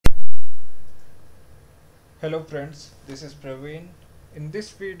Hello friends, this is Praveen. In this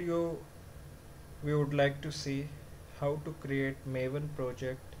video, we would like to see how to create Maven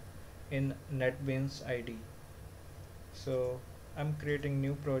project in NetBeans IDE. So I'm creating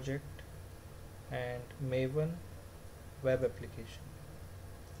new project and Maven web application.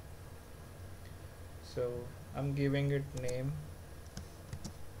 So I'm giving it name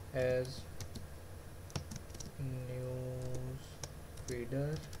as news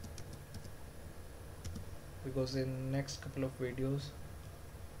feeder because in next couple of videos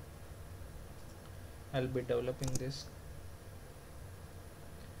I'll be developing this.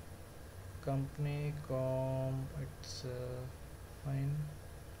 Company com, it's fine.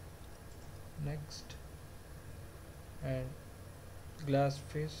 Next, and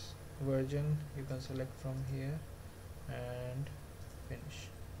glassfish version you can select from here and finish.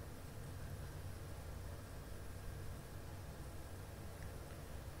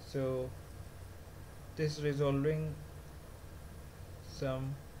 So this is resolving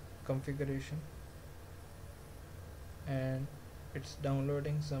some configuration and it's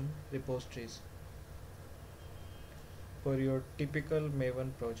downloading some repositories for your typical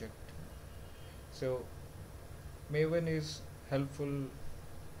Maven project. So Maven is helpful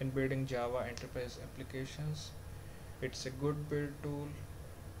in building Java enterprise applications. It's a good build tool,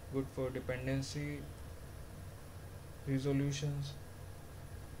 good for dependency resolutions.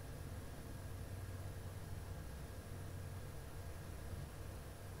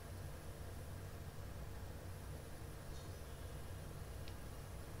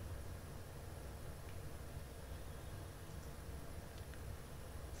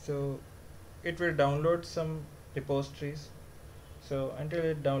 So it will download some repositories. So until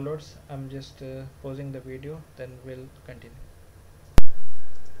it downloads, I'm just pausing the video, then we'll continue.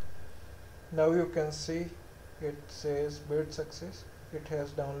 Now you can see it says build success. It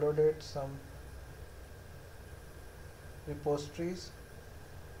has downloaded some repositories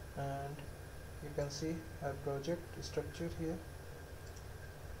and you can see our project structure here.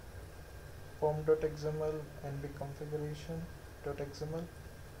 POM.xml, nb configuration.xml.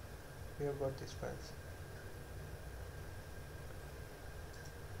 We have got these files.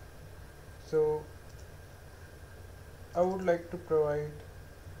 So I would like to provide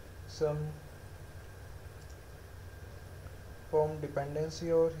some POM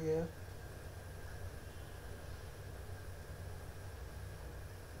dependency over here.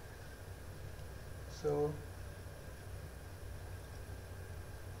 So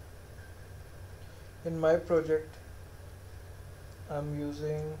in my project I'm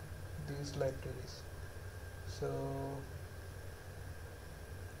using these libraries. So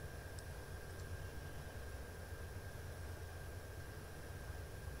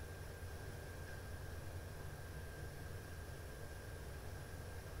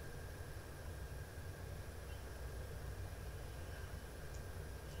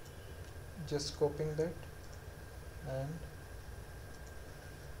just copying that and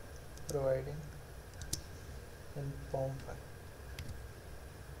providing in POM file.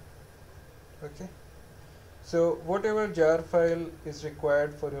 Okay, so whatever jar file is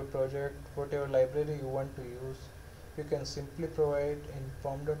required for your project, whatever library you want to use, you can simply provide in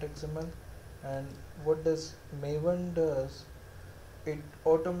POM.xml. And what does Maven does, it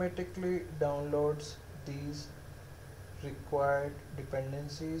automatically downloads these required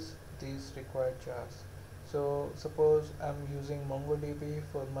dependencies, these required jars. So suppose I'm using MongoDB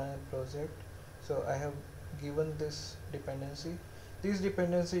for my project, so I have given this dependency. This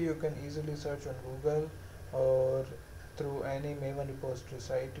dependency you can easily search on Google or through any Maven repository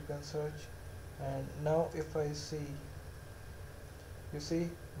site you can search. And now if I see, you see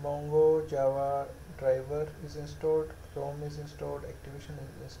Mongo Java driver is installed, ROM is installed, Activation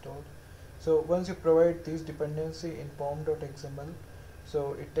is installed. So once you provide this dependency in POM.xml,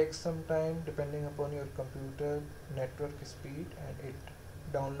 so it takes some time depending upon your computer network speed, and it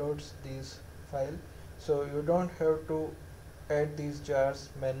downloads these file. So you don't have to add these jars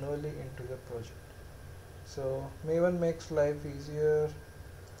manually into your project. So Maven makes life easier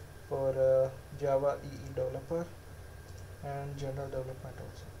for a Java EE developer and general development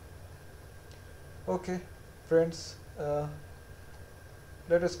also. Okay friends,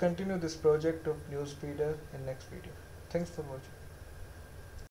 let us continue this project of newsfeeder in next video. Thanks for watching.